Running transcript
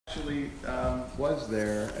Actually was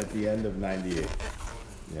there at the end of 98.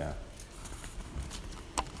 Yeah.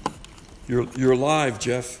 You're live,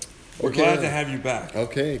 Jeff. We're Okay. glad to have you back.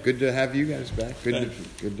 Okay, good to have you guys back. Good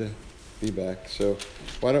to be back. So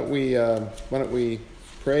why don't we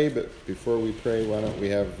pray? But before we pray, why don't we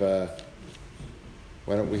have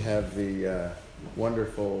the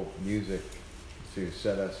wonderful music to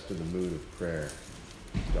set us to the mood of prayer,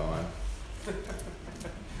 Dawn.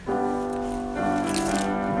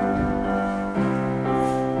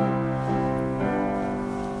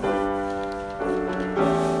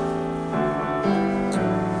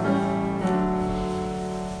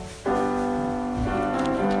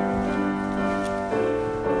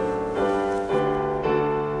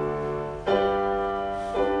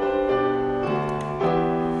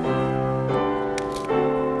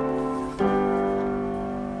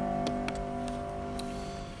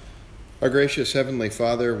 Our gracious Heavenly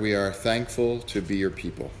Father, we are thankful to be your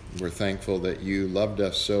people. We're thankful that you loved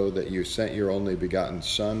us so that you sent your only begotten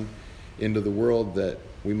Son into the world that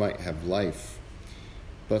we might have life.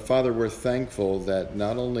 But Father, we're thankful that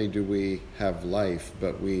not only do we have life,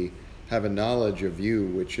 but we have a knowledge of you,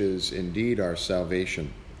 which is indeed our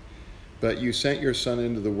salvation. But you sent your Son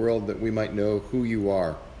into the world that we might know who you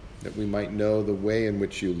are, that we might know the way in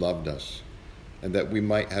which you loved us, and that we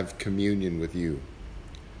might have communion with you.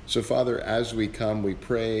 So, Father, as we come, we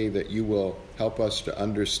pray that you will help us to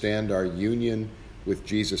understand our union with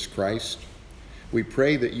Jesus Christ. We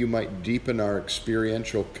pray that you might deepen our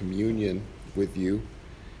experiential communion with you.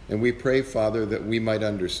 And we pray, Father, that we might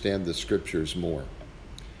understand the Scriptures more.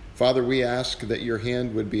 Father, we ask that your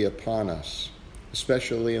hand would be upon us,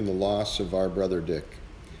 especially in the loss of our brother Dick.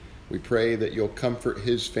 We pray that you'll comfort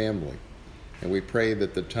his family. And we pray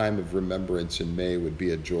that the time of remembrance in May would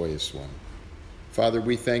be a joyous one. Father,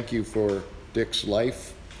 we thank you for Dick's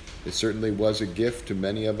life. It certainly was a gift to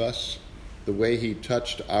many of us. The way he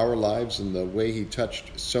touched our lives and the way he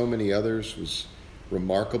touched so many others was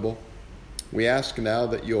remarkable. We ask now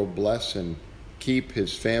that you'll bless and keep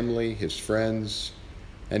his family, his friends,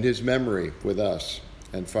 and his memory with us.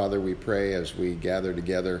 And Father, we pray as we gather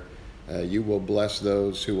together, you will bless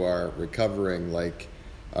those who are recovering, like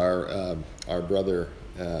our brother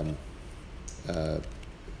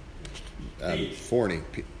Forney,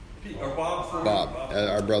 Bob,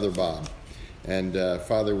 our brother Bob. And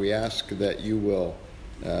Father, we ask that you will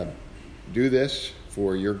do this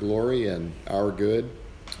for your glory and our good,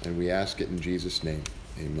 and we ask it in Jesus' name.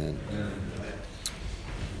 Amen.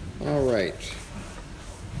 All right.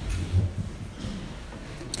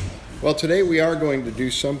 Well, today we are going to do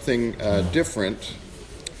something different,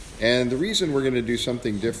 and the reason we're going to do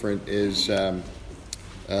something different is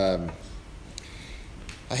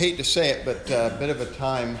I hate to say it, but a bit of a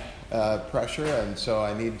time pressure, and so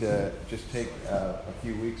I need to just take a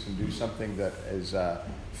few weeks and do something that is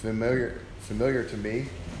familiar to me,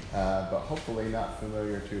 but hopefully not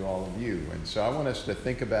familiar to all of you. And so I want us to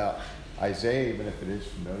think about Isaiah, even if it is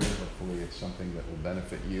familiar. Hopefully it's something that will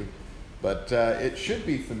benefit you. But it should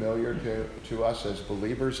be familiar to us as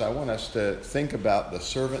believers. I want us to think about the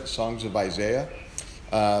servant songs of Isaiah.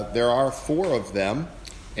 There are 4 of them.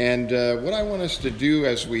 And what I want us to do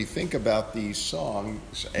as we think about these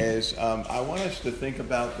songs is I want us to think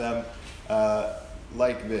about them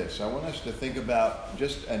like this. I want us to think about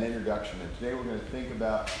just an introduction. And today we're going to think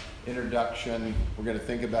about introduction. We're going to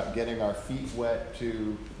think about getting our feet wet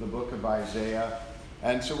to the book of Isaiah.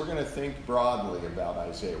 And so we're going to think broadly about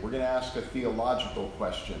Isaiah. We're going to ask a theological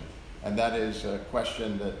question. And that is a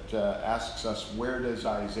question that asks us, where does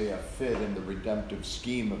Isaiah fit in the redemptive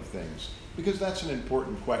scheme of things? Because that's an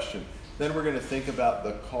important question. Then we're going to think about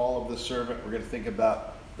the call of the servant. We're going to think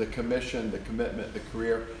about the commission, the commitment, the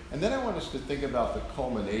career. And then I want us to think about the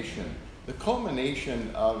culmination. The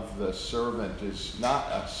culmination of the servant is not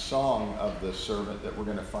a song of the servant that we're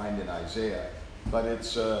going to find in Isaiah, but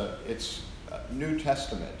it's New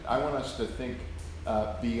Testament. I want us to think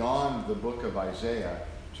beyond the book of Isaiah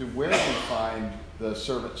to where we find the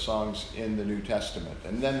servant songs in the New Testament,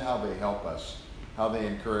 and then how they help us, how they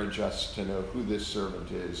encourage us to know who this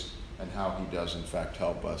servant is and how he does in fact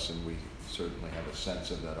help us, and we certainly have a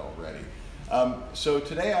sense of that already. So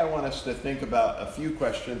today I want us to think about a few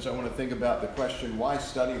questions. I want to think about the question, why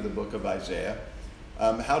study the book of Isaiah?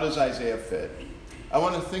 How does Isaiah fit? I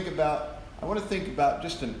want to think about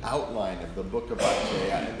just an outline of the book of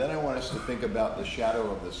Isaiah, and then I want us to think about the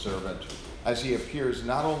shadow of the servant as he appears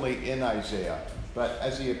not only in Isaiah, but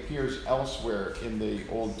as he appears elsewhere in the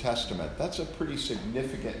Old Testament. That's a pretty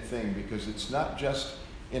significant thing, because it's not just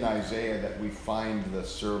in Isaiah that we find the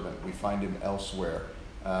servant. We find him elsewhere.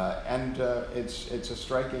 And it's a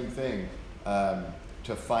striking thing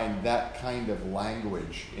to find that kind of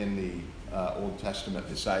language in the Old Testament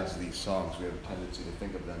besides these songs. We have a tendency to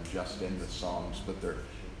think of them just in the songs, but they're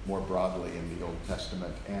more broadly in the Old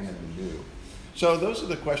Testament and in the New. So those are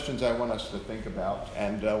the questions I want us to think about.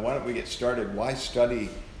 And why don't we get started? Why study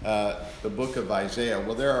the book of Isaiah?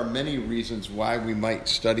 Well, there are many reasons why we might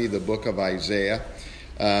study the book of Isaiah.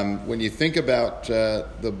 When you think about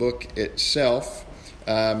the book itself,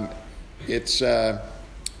 it's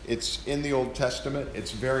in the Old Testament.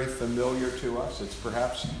 It's very familiar to us. It's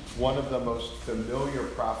perhaps one of the most familiar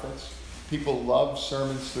prophets. People love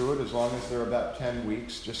sermons through it as long as they're about 10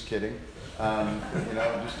 weeks. Just kidding.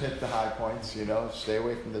 Just hit the high points, stay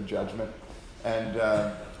away from the judgment. And,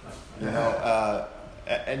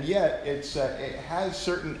 and yet it has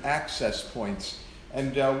certain access points.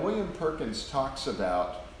 And William Perkins talks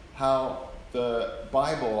about how the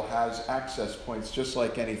Bible has access points just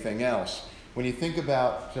like anything else. When you think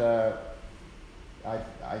about,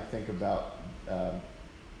 I think about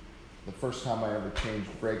the first time I ever changed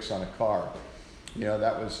brakes on a car.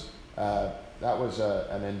 That was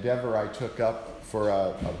an endeavor I took up for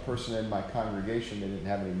a person in my congregation. They didn't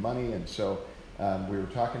have any money, and so we were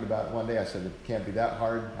talking about it one day. I said, it can't be that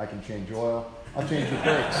hard. I can change oil. I'll change your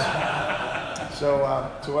brakes. So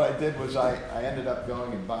what I did was I ended up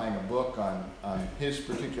going and buying a book on his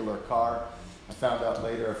particular car. I found out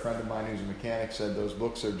later a friend of mine who's a mechanic said those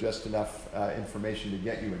books are just enough information to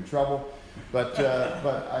get you in trouble. But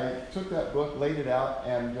I took that book, laid it out,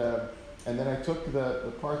 and then I took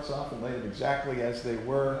the parts off and laid it exactly as they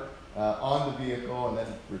were on the vehicle, and then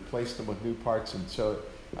replaced them with new parts. And so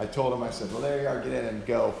I told him, I said, well, there you are, get in and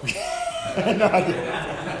go. No, I didn't.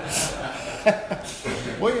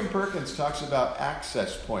 William Perkins talks about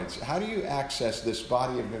access points. How do you access this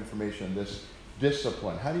body of information, this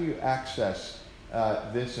discipline? How do you access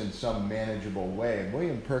this in some manageable way? And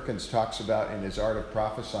William Perkins talks about in his Art of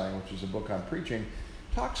Prophesying, which is a book on preaching,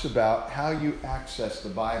 talks about how you access the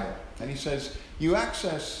Bible. And he says, you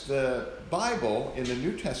access the Bible in the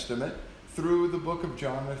New Testament through the book of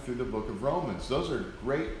John or through the book of Romans. Those are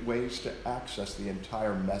great ways to access the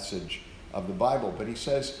entire message of the Bible. But he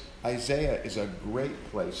says Isaiah is a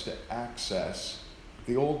great place to access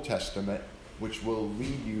the Old Testament, which will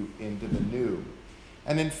lead you into the New.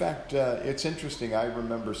 And in fact, it's interesting. I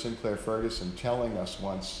remember Sinclair Ferguson telling us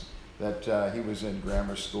once that he was in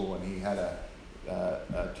grammar school and he had a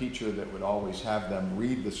teacher that would always have them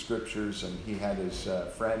read the scriptures, and he had his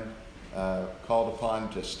friend called upon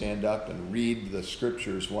to stand up and read the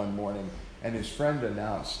scriptures one morning, and his friend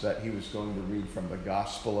announced that he was going to read from the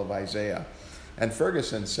Gospel of Isaiah. And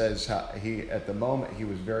Ferguson says how at the moment he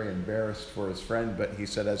was very embarrassed for his friend, but he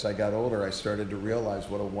said, as I got older, I started to realize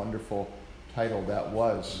what a wonderful title that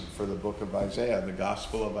was for the book of Isaiah, the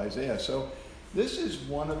Gospel of Isaiah. So this is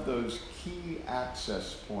one of those key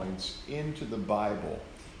access points into the Bible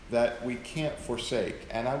that we can't forsake.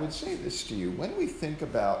 And I would say this to you, when we think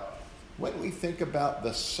about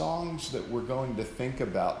the songs that we're going to think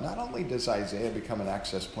about, not only does Isaiah become an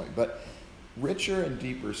access point, but richer and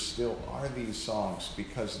deeper still are these songs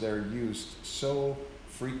because they're used so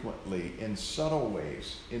frequently in subtle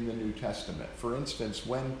ways in the New Testament. For instance,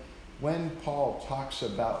 when Paul talks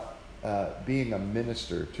about being a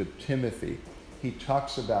minister to Timothy, he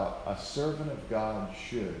talks about a servant of God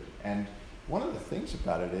should. And one of the things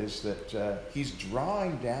about it is that he's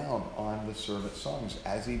drawing down on the servant songs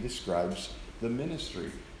as he describes the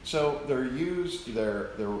ministry. So they're used, they're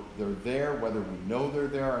there, whether we know they're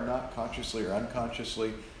there or not, consciously or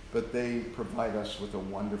unconsciously, but they provide us with a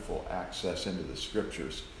wonderful access into the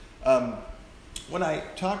scriptures. When I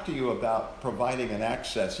talk to you about providing an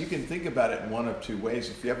access, you can think about it in one of two ways.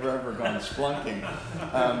 If you've ever gone splunking,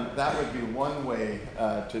 that would be one way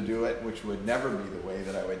to do it, which would never be the way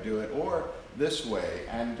that I would do it, or this way.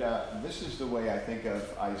 And this is the way I think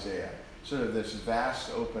of Isaiah, sort of this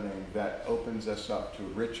vast opening that opens us up to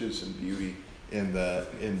riches and beauty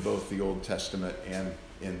in both the Old Testament and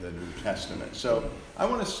in the New Testament. So I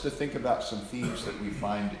want us to think about some themes that we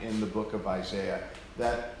find in the book of Isaiah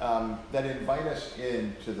that invite us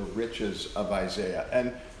into the riches of Isaiah.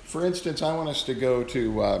 And for instance, I want us to go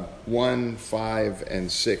to 1, 5,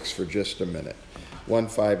 and 6 for just a minute. 1,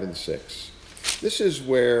 5, and 6. This is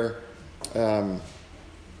where the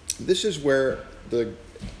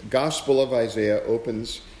Gospel of Isaiah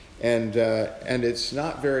opens, and it's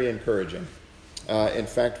not very encouraging. In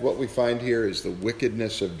fact, what we find here is the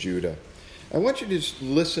wickedness of Judah. I want you to just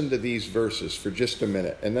listen to these verses for just a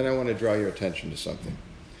minute, and then I want to draw your attention to something.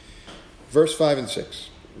 Verse 5 and 6.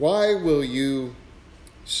 Why will you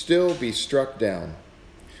still be struck down?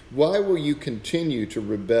 Why will you continue to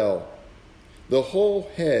rebel? The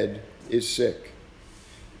whole head is sick.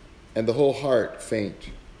 and the whole heart faint.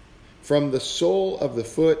 From the sole of the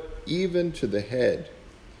foot even to the head,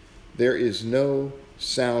 there is no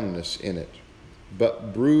soundness in it,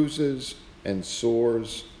 but bruises and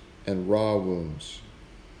sores and raw wounds.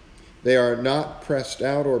 They are not pressed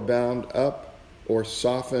out or bound up or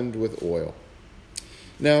softened with oil.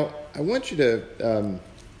 Now, I want you to,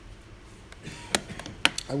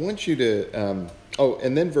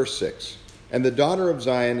 and then verse 6. And the daughter of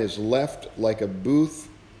Zion is left like a booth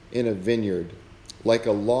in a vineyard, like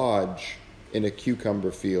a lodge in a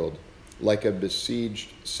cucumber field, like a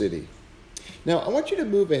besieged city. Now, I want you to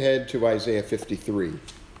move ahead to Isaiah 53.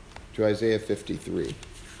 To Isaiah 53.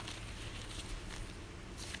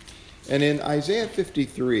 And in Isaiah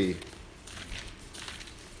 53,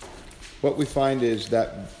 what we find is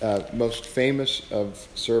that most famous of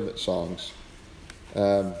servant songs.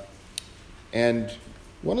 And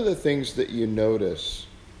one of the things that you notice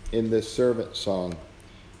in this servant song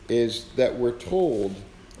is that we're told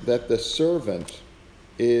that the servant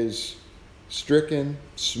is stricken,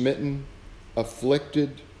 smitten,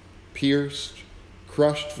 afflicted, pierced,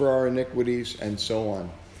 crushed for our iniquities, and so on.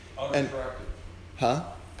 Unattractive.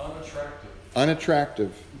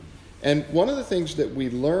 Unattractive. And one of the things that we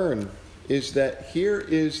learn is that here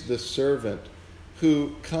is the servant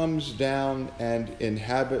who comes down and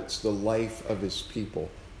inhabits the life of his people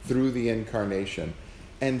through the incarnation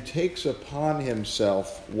and takes upon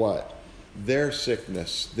himself what? Their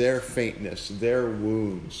sickness, their faintness, their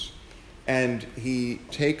wounds. And he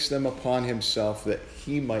takes them upon himself that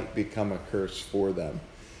he might become a curse for them.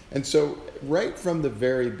 And so right from the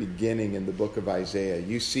very beginning in the book of Isaiah,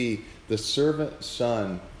 you see the servant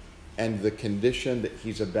son and the condition that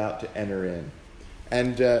he's about to enter in.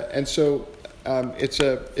 And so it's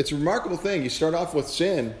a remarkable thing. You start off with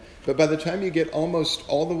sin, but by the time you get almost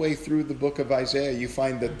all the way through the book of Isaiah, you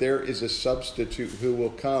find that there is a substitute who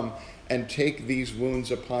will come and take these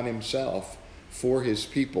wounds upon himself for his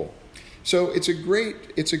people. So it's a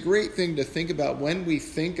great thing to think about when we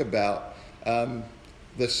think about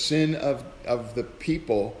the sin of the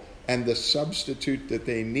people and the substitute that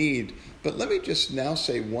they need. But let me just now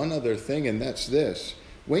say one other thing, and that's this.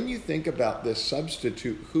 When you think about this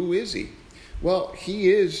substitute, who is he? Well,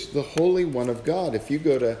 he is the Holy One of God. If you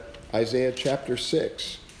go to Isaiah chapter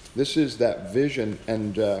 6, this is that vision,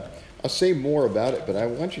 and I'll say more about it, but I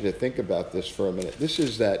want you to think about this for a minute. This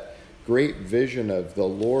is that great vision of the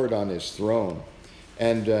Lord on his throne,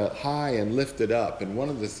 and high and lifted up. And one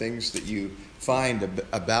of the things that you find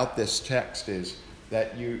about this text is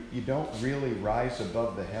that you don't really rise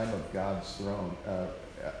above the hem of God's throne,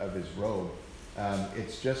 of his robe.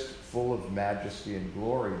 It's just full of majesty and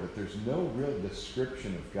glory, but there's no real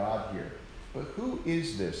description of God here. But who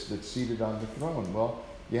is this that's seated on the throne? Well,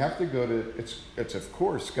 you have to go to, it's of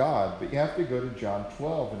course God, but you have to go to John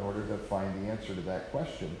 12 in order to find the answer to that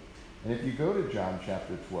question. And if you go to John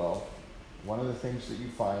chapter 12, one of the things that you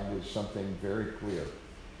find is something very clear.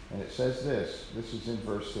 And it says this is in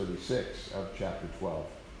verse 36 of chapter 12.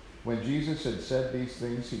 When Jesus had said these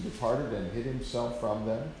things, he departed and hid himself from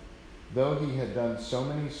them. Though he had done so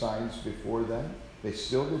many signs before them, they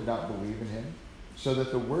still did not believe in him, so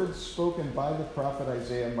that the words spoken by the prophet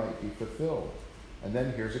Isaiah might be fulfilled. And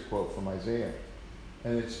then here's a quote from Isaiah.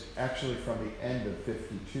 And it's actually from the end of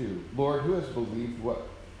 52. Lord, who has believed what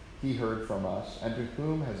he heard from us, and to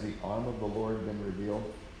whom has the arm of the Lord been revealed?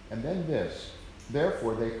 And then this,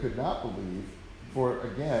 therefore they could not believe, for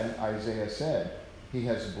again Isaiah said, he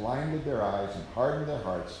has blinded their eyes and hardened their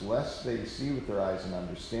hearts, lest they see with their eyes and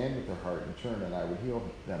understand with their heart and turn, and I would heal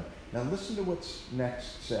them. Now listen to what's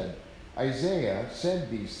next said. Isaiah said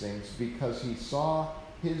these things because he saw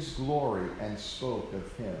his glory and spoke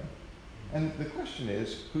of him. And the question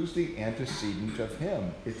is, who's the antecedent of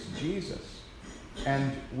him? It's Jesus.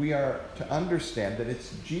 And we are to understand that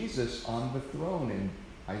it's Jesus on the throne in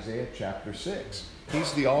Isaiah chapter 6.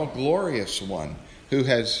 He's the all-glorious one who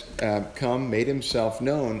has come, made himself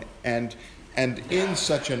known, and in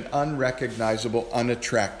such an unrecognizable,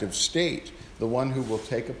 unattractive state, the one who will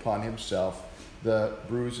take upon himself the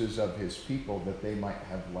bruises of his people that they might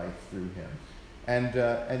have life through him.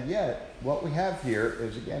 And yet, what we have here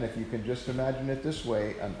is, again, if you can just imagine it this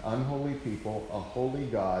way, an unholy people, a holy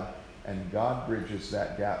God, and God bridges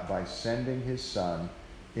that gap by sending his Son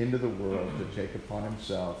into the world to take upon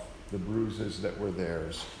himself the bruises that were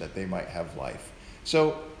theirs, that they might have life.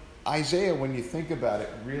 So Isaiah, when you think about it,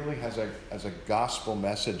 really has a gospel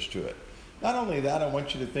message to it. Not only that, I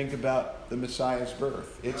want you to think about the Messiah's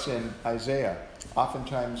birth. It's in Isaiah.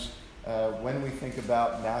 Oftentimes, when we think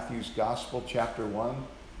about Matthew's Gospel, chapter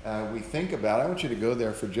 1, we think about, I want you to go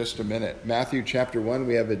there for just a minute. Matthew chapter 1,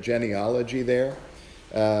 we have a genealogy there.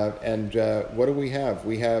 And what do we have?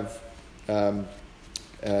 We have,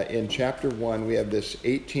 in chapter 1, we have this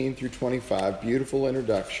 18 through 25, beautiful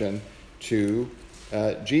introduction to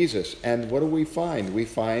Jesus. And what do we find? We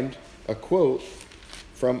find a quote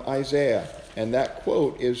from Isaiah. And that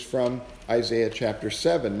quote is from Isaiah chapter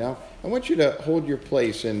 7. Now, I want you to hold your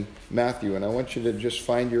place in Matthew, and I want you to just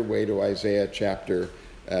find your way to Isaiah chapter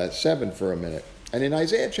 7 for a minute. And in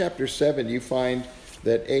Isaiah chapter 7, you find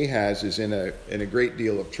that Ahaz is in a great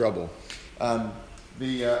deal of trouble.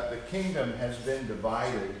 The kingdom has been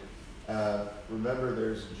divided. Remember,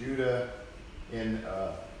 there's Judah in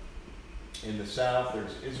the south.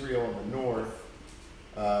 There's Israel in the north.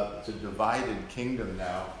 It's a divided kingdom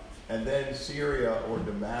now. And then Syria or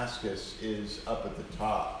Damascus is up at the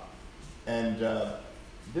top. And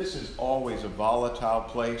this is always a volatile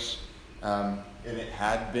place. And it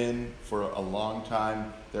had been for a long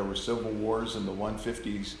time. There were civil wars in the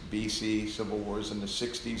 150s BC, civil wars in the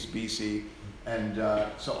 60s BC. And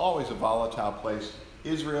so always a volatile place.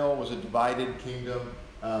 Israel was a divided kingdom.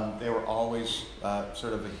 They were always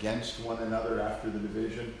sort of against one another after the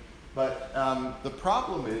division. But the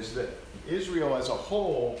problem is that Israel as a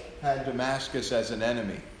whole had Damascus as an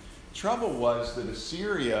enemy. Trouble was that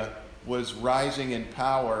Assyria was rising in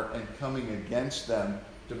power and coming against them.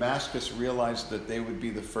 Damascus realized that they would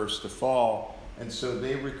be the first to fall. And so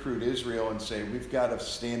they recruit Israel and say, we've got to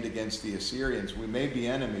stand against the Assyrians. We may be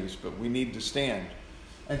enemies, but we need to stand.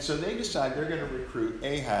 And so they decide they're going to recruit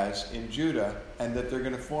Ahaz in Judah and that they're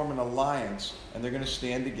going to form an alliance and they're going to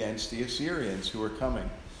stand against the Assyrians who are coming.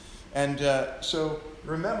 And so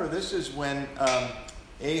remember, this is when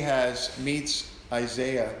Ahaz meets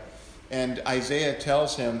Isaiah, and Isaiah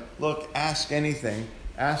tells him, look, ask anything.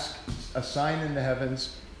 Ask a sign in the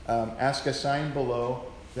heavens, ask a sign below,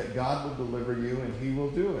 that God will deliver you and he will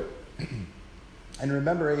do it. And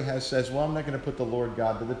remember, Ahaz says, well, I'm not going to put the Lord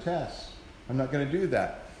God to the test. I'm not going to do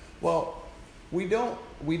that. Well, we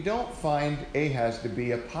don't find Ahaz to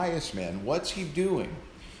be a pious man. What's he doing?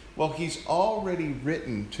 Well, he's already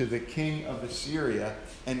written to the king of Assyria,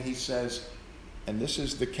 and he says, and this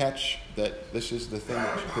is the catch, that this is the thing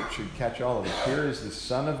that should catch all of us. Here is the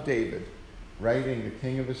son of David writing the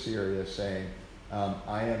king of Assyria saying,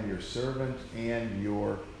 I am your servant and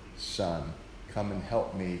your son. Come and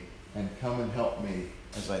help me, and come and help me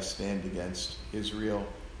as I stand against Israel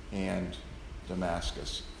and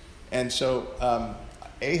Damascus. And so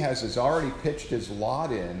Ahaz has already pitched his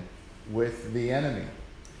lot in with the enemy.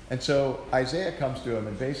 And so Isaiah comes to him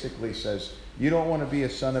and basically says, you don't want to be a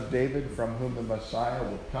son of David from whom the Messiah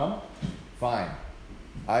will come? Fine.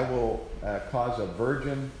 I will cause a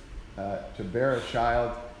virgin to bear a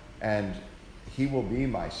child, and he will be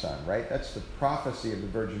my son, right? That's the prophecy of the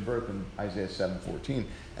virgin birth in Isaiah 7:14.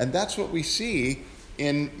 And that's what we see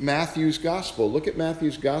in Matthew's gospel. Look at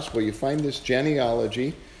Matthew's gospel. You find this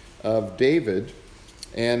genealogy of David.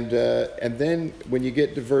 And then when you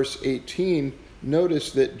get to verse 18,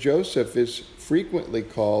 notice that Joseph is frequently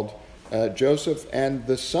called Joseph and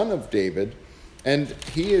the son of David. And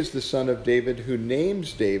he is the son of David who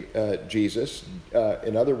names Jesus.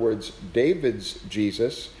 In other words, David's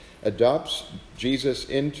Jesus, adopts Jesus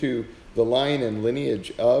into the line and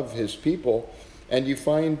lineage of his people. And you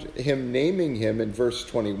find him naming him in verse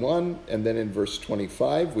 21, and then in verse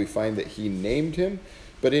 25 we find that he named him.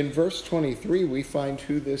 But in verse 23 we find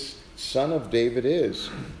who this son of David is.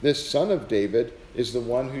 This son of David is the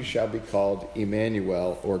one who shall be called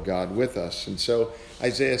Emmanuel, or God with us. And so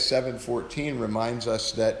Isaiah 7:14 reminds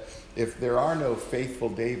us that if there are no faithful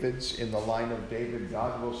Davids in the line of David,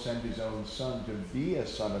 God will send his own son to be a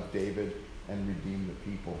son of David and redeem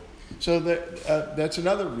the people. So that's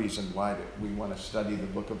another reason why we want to study the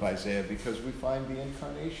book of Isaiah, because we find the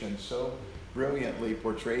incarnation so brilliantly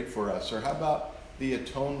portrayed for us. Or how about the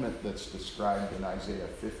atonement that's described in Isaiah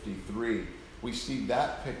 53? We see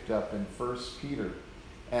that picked up in 1 Peter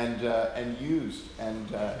and used.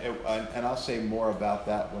 And I'll say more about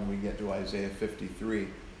that when we get to Isaiah 53.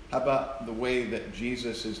 How about the way that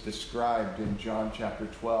Jesus is described in John chapter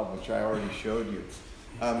 12, which I already showed you?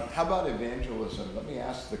 How about evangelism? Let me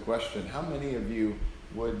ask the question, how many of you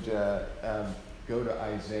would go to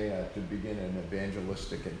Isaiah to begin an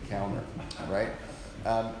evangelistic encounter, right?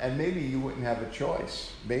 And maybe you wouldn't have a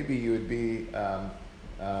choice. Maybe you would be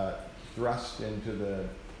thrust into the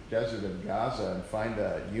desert of Gaza and find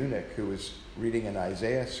a eunuch who was reading an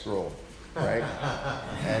Isaiah scroll, right?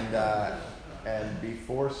 And be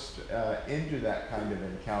forced into that kind of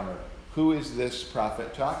encounter. Who is this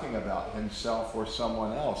prophet talking about, himself or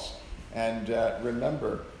someone else? And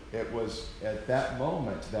remember, it was at that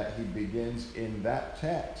moment that he begins in that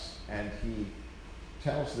text, and he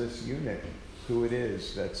tells this eunuch, who it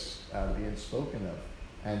is that's being spoken of.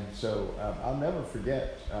 And so I'll never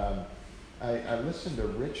forget, I listened to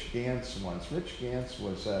Rich Gantz once. Rich Gantz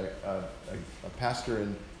was a pastor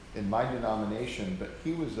in my denomination, but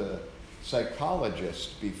he was a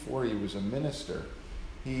psychologist before he was a minister.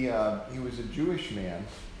 He was a Jewish man,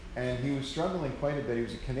 and he was struggling quite a bit. He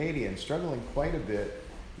was a Canadian, struggling quite a bit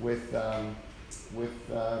with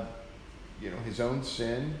his own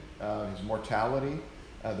sin, his mortality,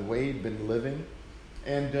 the way he'd been living.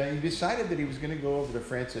 And he decided that he was going to go over to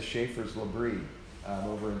Francis Schaeffer's L'Abri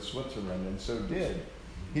over in Switzerland, and so did.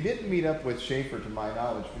 He didn't meet up with Schaeffer, to my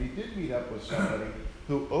knowledge, but he did meet up with somebody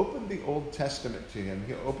who opened the Old Testament to him.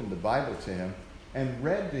 He opened the Bible to him and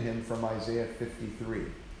read to him from Isaiah 53.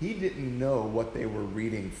 He didn't know what they were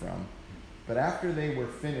reading from, but after they were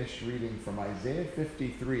finished reading from Isaiah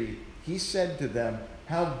 53, he said to them,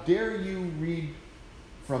 "How dare you read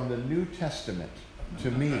from the New Testament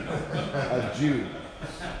to me, a Jew?"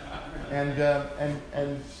 And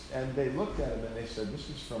they looked at him and they said, "This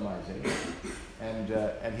is from Isaiah."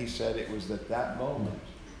 And he said, "It was at that moment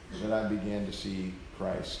that I began to see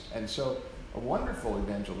Christ." And so a wonderful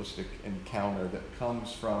evangelistic encounter that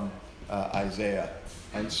comes from Isaiah.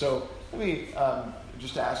 And so let me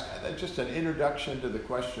just ask, just an introduction to the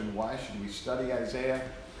question, why should we study Isaiah?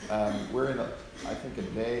 We're in, I think, a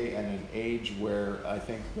day and an age where I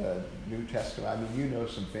think the New Testament, you know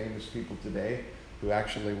some famous people today who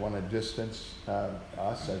actually want to distance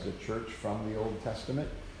us as a church from the Old Testament,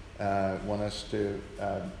 want us to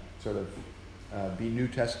sort of be New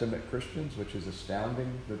Testament Christians, which is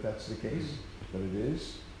astounding that that's the case, but it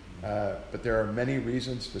is. But there are many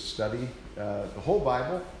reasons to study the whole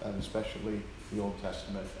Bible, and especially the Old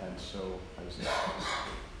Testament, and so Isaiah.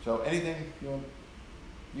 So anything you want?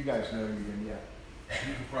 You guys know You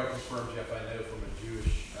can probably confirm, Jeff, I know from a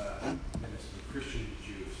Jewish minister, Christian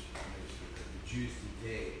Jewish minister, that the Jews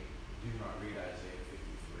today do not read Isaiah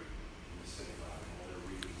 53 in the synagogue in all their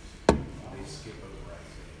readings. They skip over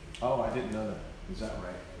Isaiah. Oh, I didn't know that. Is that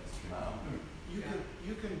right?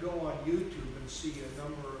 You can go on YouTube and see a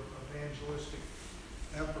number of evangelistic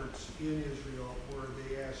efforts in Israel where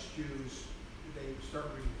they ask Jews, they start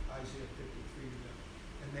reading Isaiah 53 to them,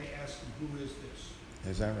 and they ask them, "Who is this?"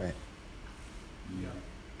 Is that right? Yeah.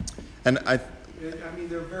 And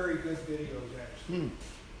they're very good videos, actually.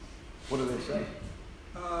 What do they say?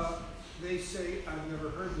 They say, "I've never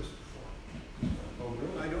heard this before. Oh,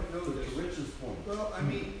 really? I don't know this." To Rich's point. Well,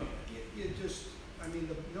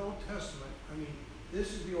 the Old Testament,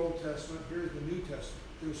 this is the Old Testament, here's the New Testament.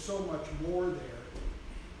 There's so much more there.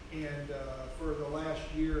 And for the last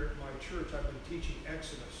year at my church, I've been teaching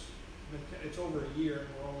Exodus. It's over a year, and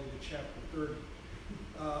we're only to chapter 30.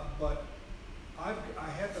 But I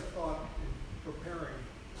had the thought in preparing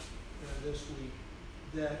this week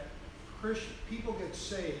that people get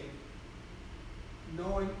saved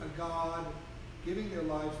knowing a God, giving their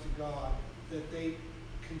lives to God that they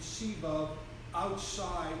conceive of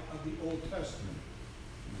outside of the Old Testament.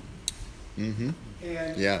 Mm-hmm.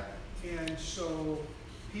 And so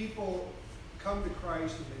people come to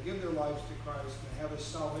Christ and they give their lives to Christ and they have a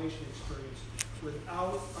salvation experience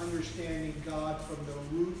without understanding God from the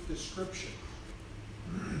root description.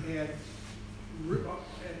 And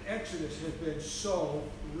Exodus has been so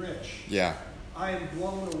rich. Yeah. I am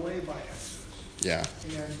blown away by Exodus. Yeah.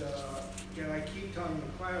 And I keep telling the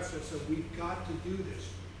class, I said, we've got to do this.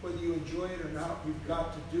 Whether you enjoy it or not, we've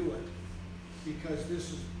got to do it. Because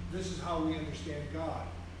this is how we understand God.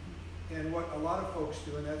 And what a lot of folks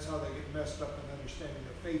do, and that's how they get messed up in understanding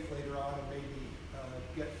the faith later on and maybe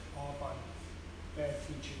get off on bad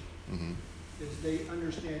teaching, is they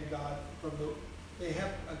understand God they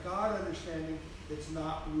have a God understanding that's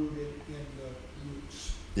not rooted in the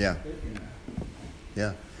roots. Yeah.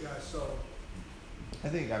 Yeah, so. I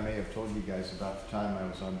think I may have told you guys about the time I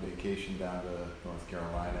was on vacation down to North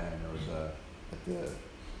Carolina, and there was at the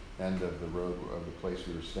end of the road of the place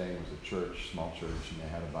we were staying was a church, small church, and they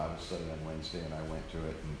had a Bible study on Wednesday, and I went to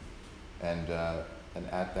it, and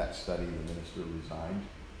at that study the minister resigned,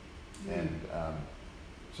 and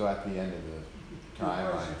so at the end of the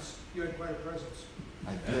time, you had quite a presence.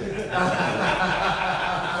 I did.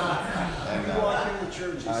 And you walked in the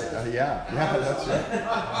church. Yeah, that's right.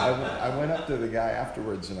 I went up to the guy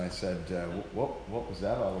afterwards and I said, "What was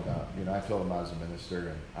that all about?" I told him I was a minister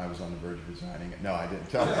and I was on the verge of resigning. No, I didn't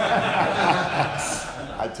tell him.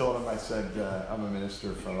 I told him, I said, "I'm a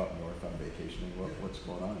minister from up north on vacationing. What's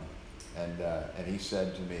going on?" And he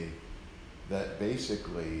said to me that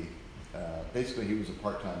basically he was a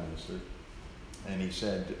part-time minister, and he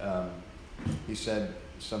said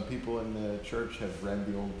some people in the church have read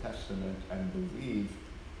the Old Testament and believe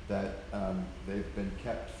that they've been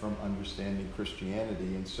kept from understanding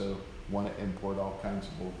Christianity, and so want to import all kinds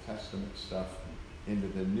of Old Testament stuff into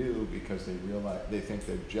the new because they think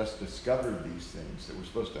they've just discovered these things, that we're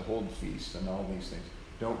supposed to hold feasts and all these things.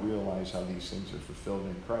 Don't realize how these things are fulfilled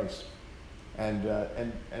in Christ. And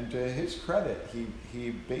to his credit, he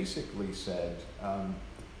basically said,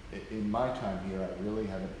 in my time here, I really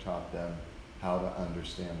haven't taught them how to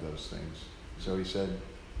understand those things. So he said,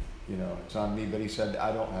 it's on me. But he said,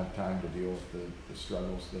 I don't have time to deal with the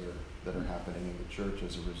struggles that are happening in the church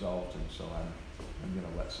as a result, and so I'm going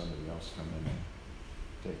to let somebody else come in and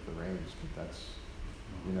take the reins. But that's,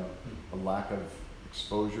 a lack of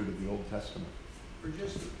exposure to the Old Testament. Or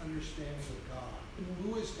just an understanding of God.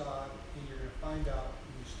 Who is God? And you're going to find out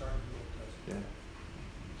when you start in the Old Testament.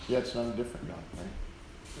 Yeah, it's not a different God, right?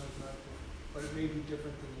 So it's not different. But it may be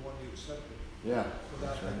different than the one you accepted. Yeah,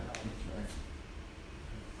 Without that's right. that knowledge. That's right.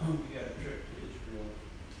 We had a trip to Israel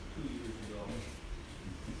 2 years ago,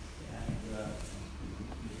 and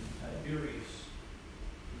Tiberias,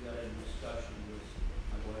 we got in a discussion with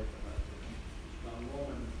my wife and I, this young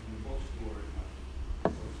woman from the bookstore at my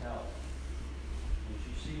hotel, and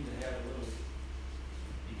she seemed to have a little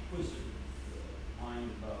inquisitive mind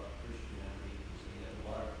about Christianity, because they had a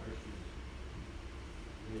lot of Christians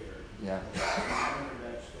there. Yeah. I remember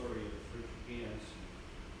that story of Richard Gans.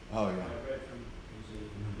 Oh, yeah. I read from his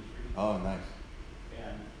Oh, nice.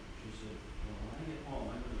 and she said, well, when I get home,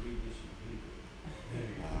 I'm going to read this in Hebrew.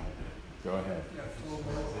 Go ahead. Yeah, full of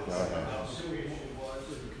Go ahead. How serious she was.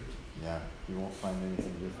 Yeah, you won't find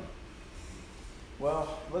anything different.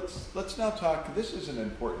 Well, let's now talk. This is an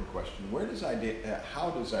important question. How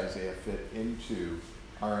does Isaiah fit into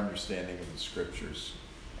our understanding of the Scriptures?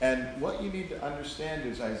 And what you need to understand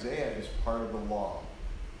is Isaiah is part of the law.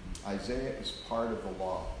 Isaiah is part of the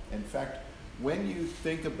law. In fact, when you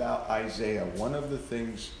think about Isaiah, one of the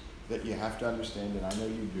things that you have to understand, and I know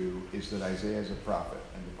you do, is that Isaiah is a prophet.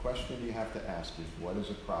 And the question you have to ask is, what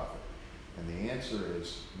is a prophet? And the answer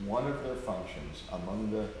is, one of their functions,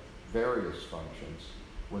 among the various functions,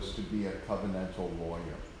 was to be a covenantal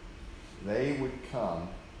lawyer. They would come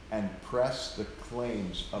and press the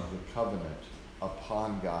claims of the covenant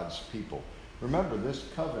upon God's people. Remember, this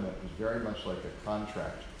covenant was very much like a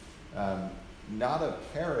contract. Not a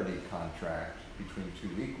parity contract between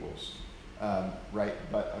two equals, right?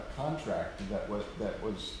 But a contract that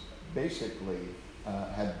was basically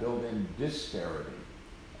had built-in disparity.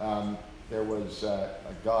 There was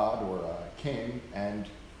a god or a king and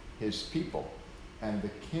his people, and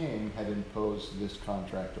the king had imposed this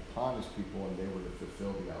contract upon his people, and they were to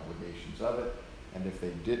fulfill the obligations of it. And if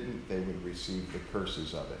they didn't, they would receive the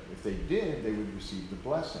curses of it. If they did, they would receive the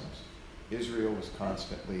blessings. Israel was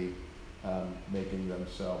constantly making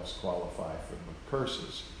themselves qualify for the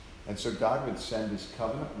curses. And so God would send his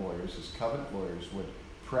covenant lawyers. His covenant lawyers would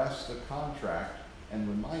press the contract and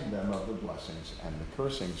remind them of the blessings and the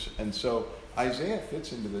cursings. And so Isaiah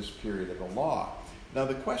fits into this period of the law. Now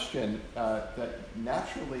the question that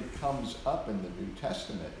naturally comes up in the New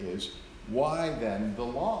Testament is, why then the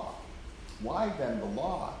law? Why then the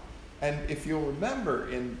law? And if you'll remember,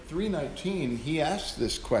 in 3:19, he asks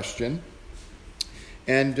this question,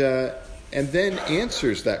 and then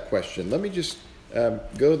answers that question. Let me just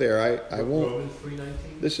go there. I won't. Romans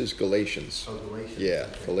 3:19? This is Galatians. Oh, Galatians. Yeah,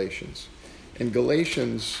 Galatians. In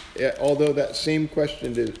Galatians, although that same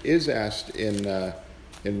question is asked in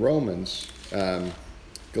Romans,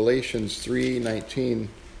 Galatians 3:19,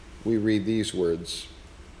 we read these words: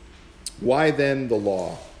 "Why then the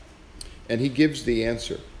law?" And he gives the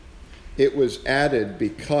answer. It was added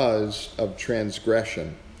because of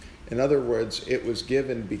transgression. In other words, it was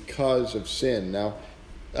given because of sin. Now,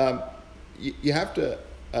 you have to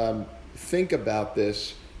think about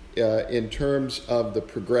this in terms of the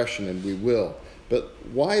progression, and we will. But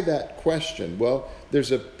why that question? Well,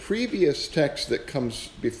 there's a previous text that comes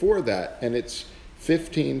before that, and it's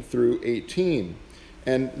 15 through 18.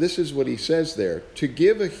 And this is what he says there: "To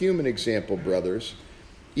give a human example, brothers,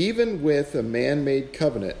 even with a man-made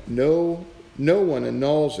covenant, no one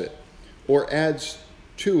annuls it or adds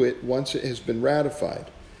to it once it has been ratified.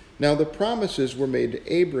 Now the promises were made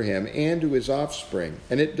to Abraham and to his offspring,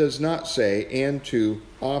 and it does not say, and to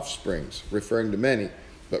offsprings, referring to many,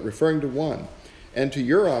 but referring to one, and to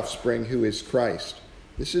your offspring who is Christ.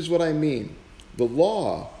 This is what I mean. The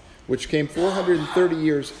law, which came 430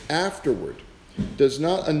 years afterward, does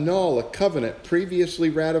not annul a covenant previously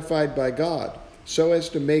ratified by God, so as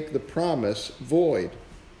to make the promise void.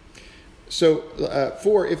 So,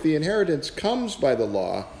 for if the inheritance comes by the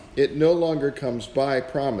law, it no longer comes by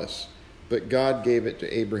promise, but God gave it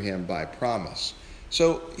to Abraham by promise."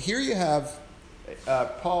 So here you have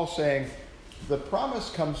Paul saying the promise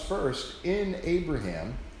comes first in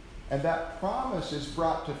Abraham, and that promise is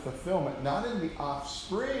brought to fulfillment not in the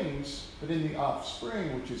offsprings, but in the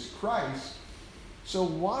offspring, which is Christ. So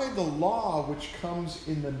why the law which comes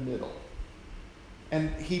in the middle? And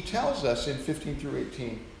he tells us in 15 through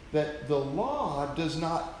 18 that the law does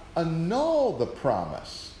not annul the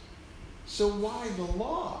promise. So why the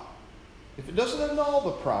law? If it doesn't annul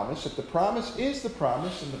the promise, if the promise is the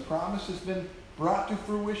promise and the promise has been brought to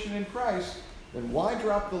fruition in Christ, then why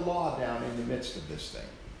drop the law down in the midst of this thing?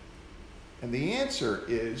 And the answer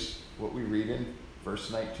is what we read in verse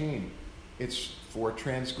 19. It's for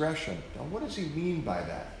transgression. Now, what does he mean by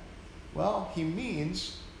that? Well, he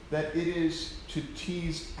means that it is to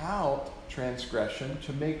tease out transgression,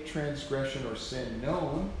 to make transgression or sin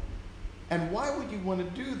known. And why would you want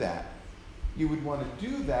to do that? You would want to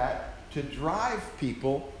do that to drive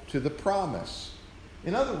people to the promise.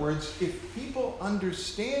 In other words, if people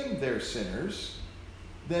understand they're sinners,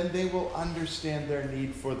 then they will understand their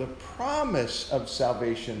need for the promise of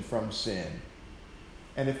salvation from sin.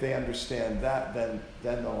 And if they understand that, then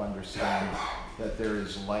they'll understand that there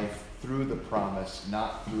is life through the promise,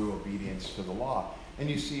 not through obedience to the law. And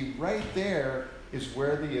you see, right there is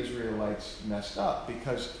where the Israelites messed up,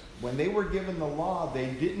 because when they were given the law, they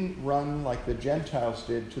didn't run like the Gentiles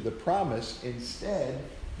did to the promise. Instead,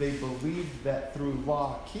 they believed that through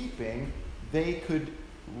law keeping, they could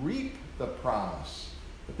reap the promise.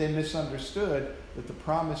 But they misunderstood that the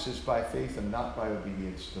promise is by faith and not by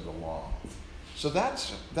obedience to the law. So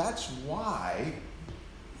that's why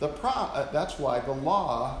that's why the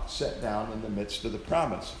law set down in the midst of the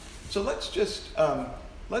promise. So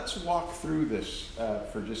let's walk through this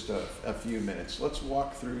for just a few minutes. Let's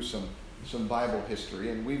walk through some Bible history,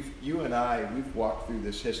 and you and I we've walked through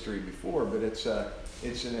this history before, but it's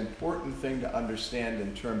an important thing to understand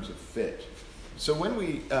in terms of fit. So when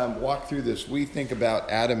we walk through this, we think about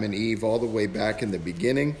Adam and Eve all the way back in the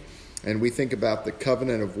beginning, and we think about the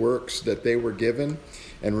covenant of works that they were given.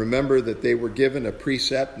 And remember that they were given a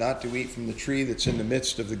precept not to eat from the tree that's in the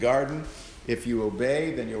midst of the garden. If you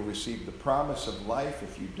obey, then you'll receive the promise of life.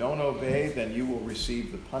 If you don't obey, then you will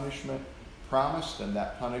receive the punishment promised, and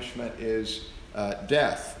that punishment is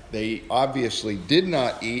death. They obviously did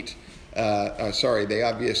not eat. They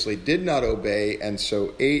obviously did not obey, and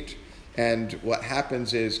so ate. And what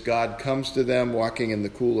happens is God comes to them walking in the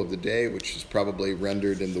cool of the day, which is probably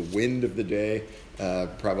rendered in the wind of the day,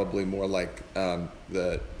 probably more like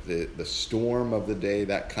the storm of the day,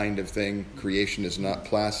 that kind of thing. Creation is not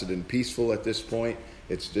placid and peaceful at this point.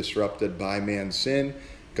 It's disrupted by man's sin.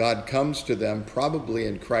 God comes to them, probably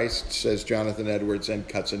in Christ, says Jonathan Edwards, and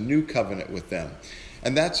cuts a new covenant with them.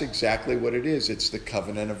 And that's exactly what it is. It's the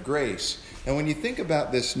covenant of grace. And when you think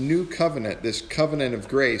about this new covenant, this covenant of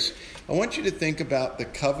grace, I want you to think about the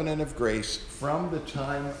covenant of grace from the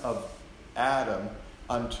time of Adam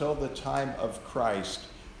until the time of Christ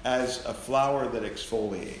as a flower that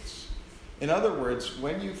exfoliates. In other words,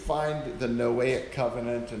 when you find the Noahic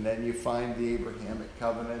covenant, and then you find the Abrahamic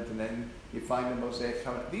covenant, and then you find the Mosaic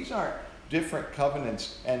covenant, these aren't different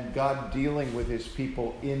covenants and God dealing with his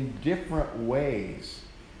people in different ways.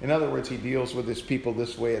 In other words, he deals with his people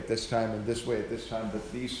this way at this time and this way at this time,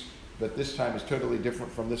 but this time is totally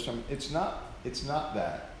different from this time. It's not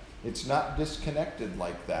that. It's not disconnected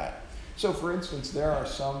like that. So, for instance, there are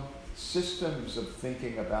some systems of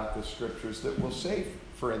thinking about the scriptures that will say,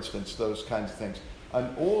 for instance, those kinds of things.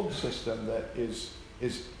 An old system that is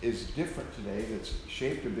different today, that's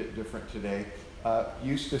shaped a bit different today,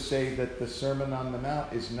 used to say that the Sermon on the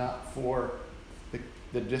Mount is not for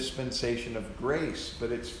the dispensation of grace,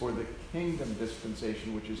 but it's for the kingdom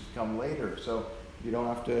dispensation, which is to come later. So you don't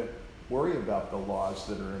have to worry about the laws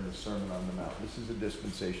that are in the Sermon on the Mount. This is a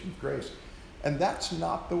dispensation of grace. And that's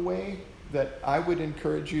not the way that I would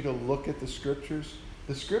encourage you to look at the scriptures.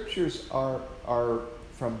 The scriptures are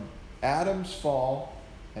from Adam's fall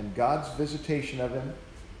and God's visitation of him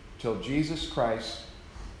till Jesus Christ,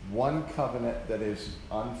 one covenant that is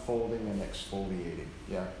unfolding and exfoliating.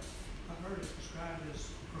 Yeah. I've heard it described as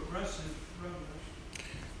progressive revelation.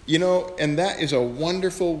 You know, and that is a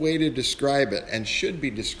wonderful way to describe it, and should be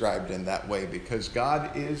described in that way, because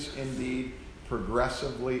God is indeed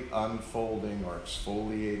progressively unfolding or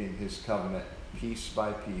exfoliating his covenant piece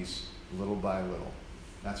by piece, little by little.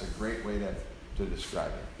 That's a great way to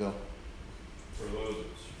describe it. Bill? For those that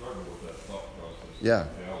struggle with that thought process, yeah,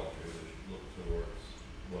 theology, they should look towards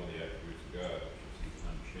one of the attributes of God, which is he's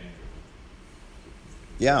unchangeable.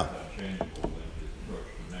 If yeah. he's unchangeable, then his approach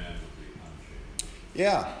to man would be unchangeable.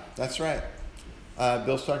 Yeah, that's right.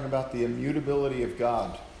 Bill's talking about the immutability of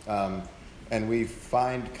God. And we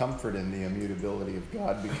find comfort in the immutability of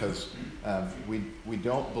God because we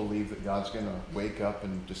don't believe that God's going to wake up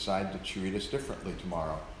and decide to treat us differently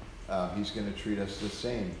tomorrow. He's going to treat us the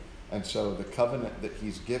same. And so the covenant that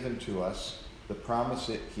he's given to us, the promise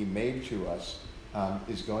that he made to us,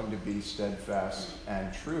 is going to be steadfast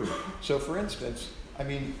and true. So for instance, I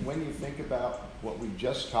mean, when you think about what we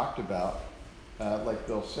just talked about, like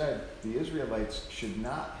Bill said, the Israelites should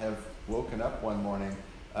not have woken up one morning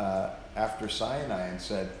after Sinai and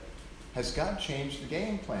said, has God changed the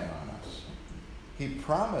game plan on us? He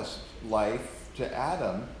promised life to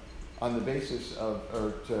Adam on the basis of,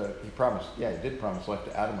 he did promise life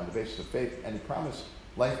to Adam on the basis of faith, and he promised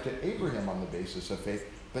life to Abraham on the basis of faith,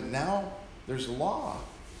 but now there's law.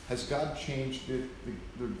 Has God changed the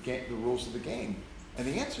rules of the game? And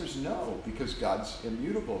the answer is no, because God's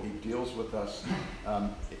immutable. He deals with us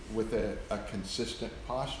with a consistent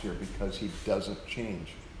posture because he doesn't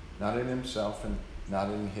change. Not in himself and not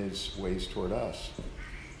in his ways toward us.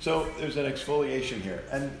 So there's an exfoliation here.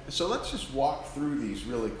 And so let's just walk through these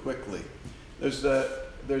really quickly. There's the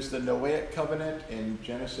Noahic covenant in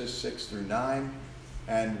Genesis 6 through 9.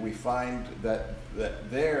 And we find that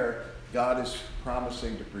there God is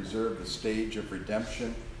promising to preserve the stage of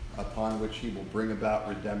redemption upon which he will bring about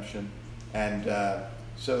redemption. And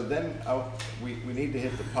so then we need to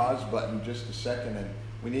hit the pause button just a second, and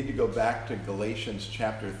we need to go back to Galatians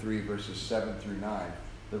chapter 3, verses 7 through 9.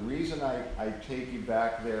 The reason I take you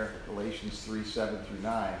back there, Galatians 3, 7 through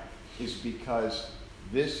 9, is because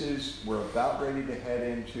we're about ready to head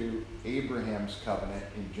into Abraham's covenant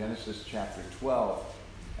in Genesis chapter 12.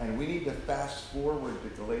 And we need to fast forward to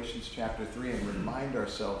Galatians chapter 3 and remind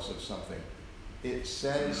ourselves of something. It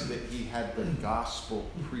says that he had the gospel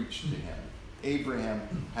preached to him. Abraham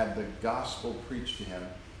had the gospel preached to him.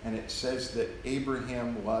 And it says that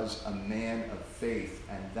Abraham was a man of faith.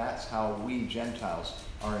 And that's how we Gentiles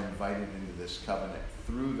are invited into this covenant,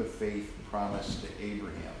 through the faith promised to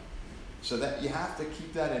Abraham. So that you have to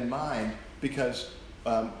keep that in mind, because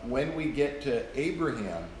when we get to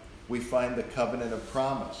Abraham, we find the covenant of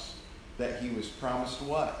promise. That he was promised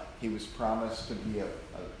what? He was promised to be a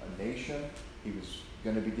nation. He was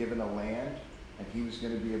going to be given a land, and he was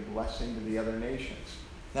going to be a blessing to the other nations.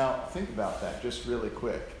 Now, think about that just really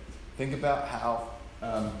quick. Think about how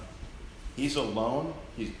he's alone.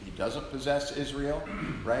 He doesn't possess Israel,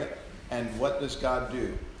 right? And what does God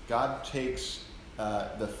do? God takes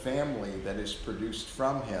the family that is produced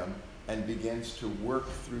from him and begins to work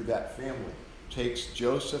through that family. Takes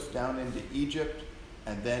Joseph down into Egypt,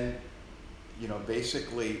 and then,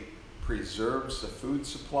 basically preserves the food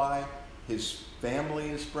supply. His family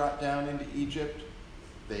is brought down into Egypt.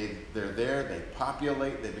 They're there, they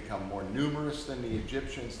populate, they become more numerous than the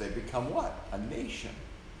Egyptians. They become what? A nation.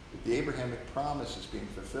 The Abrahamic promise is being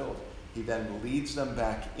fulfilled. He then leads them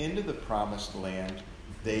back into the promised land.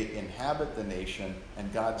 They inhabit the nation,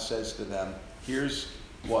 and God says to them, here's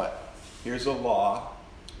what? Here's a law,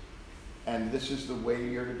 and this is the way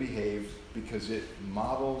you're to behave because it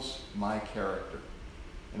models my character.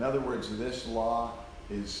 In other words, this law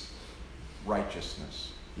is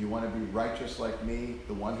righteousness. You want to be righteous like me,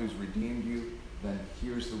 the one who's redeemed you, then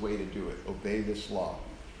here's the way to do it. Obey this law.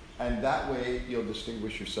 And that way you'll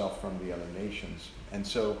distinguish yourself from the other nations. And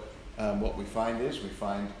so what we find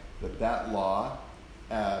that law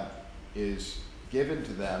is given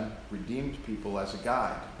to them, redeemed people, as a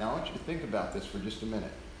guide. Now I want you to think about this for just a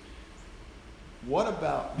minute. What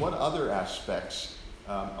other aspects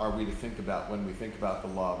are we to think about when we think about the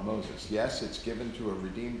law of Moses? Yes, it's given to a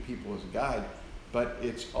redeemed people as a guide, but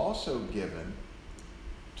it's also given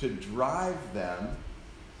to drive them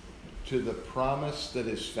to the promise that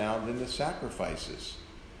is found in the sacrifices.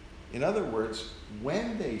 In other words,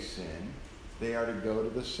 when they sin, they are to go to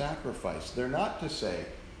the sacrifice. They're not to say,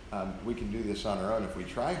 we can do this on our own if we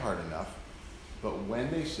try hard enough, but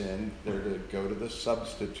when they sin, they're to go to the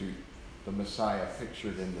substitute, the Messiah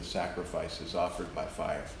pictured in the sacrifices offered by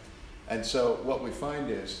fire. And so what we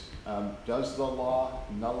find is, does the law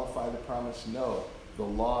nullify the promise? No. The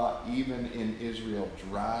law, even in Israel,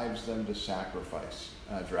 drives them to sacrifice,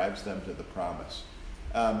 drives them to the promise.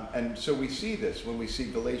 And so we see this when we see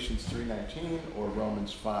Galatians 3:19 or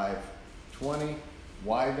Romans 5:20.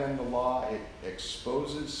 Why then the law? It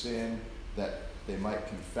exposes sin that they might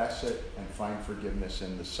confess it and find forgiveness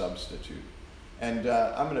in the substitute. And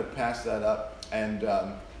I'm going to pass that up, and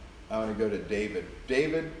I want to go to David.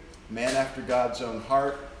 David, man after God's own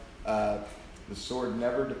heart. The sword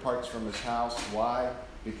never departs from his house. Why?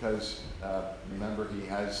 Because, remember, he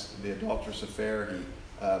has the adulterous affair.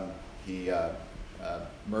 He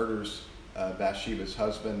murders Bathsheba's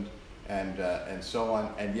husband. and so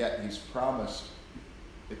on, and yet he's promised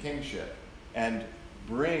the kingship and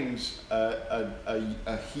brings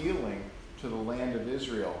a healing to the land of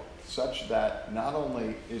Israel, such that not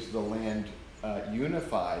only is the land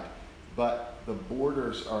unified, but the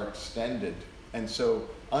borders are extended. And so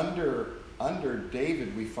under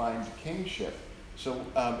David we find kingship. So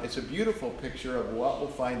it's a beautiful picture of what we'll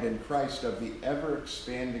find in Christ, of the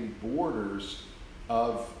ever-expanding borders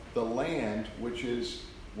of the land, which is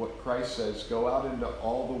what Christ says, go out into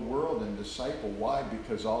all the world and disciple. Why?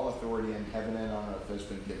 Because all authority in heaven and on earth has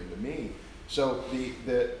been given to me. So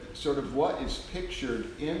the sort of what is pictured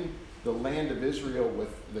in the land of Israel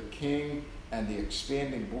with the king and the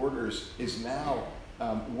expanding borders is now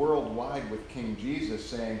worldwide with King Jesus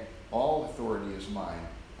saying, all authority is mine.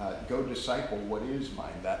 Go disciple what is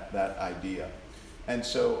mine, that idea. And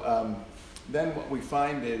so then what we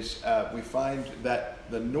find is, we find that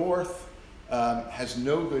the north has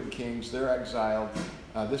no good kings. They're exiled.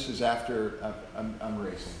 This is after, I'm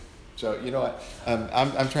racing. So you know what,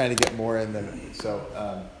 I'm trying to get more in than, so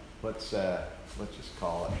let's just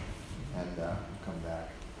call it and we'll come back.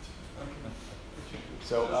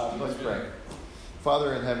 So let's pray.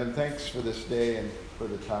 Father in heaven, thanks for this day and for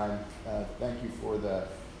the time. Thank you for the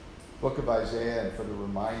book of Isaiah and for the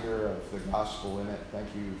reminder of the gospel in it. Thank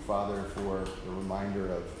you, Father, for the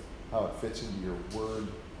reminder of how it fits into your word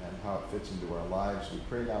and how it fits into our lives. We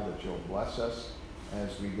pray now that you'll bless us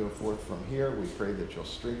as we go forth from here. We pray that you'll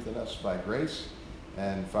strengthen us by grace.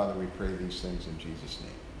 And Father, we pray these things in Jesus'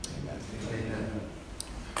 name. Amen.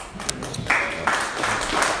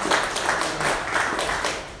 Amen.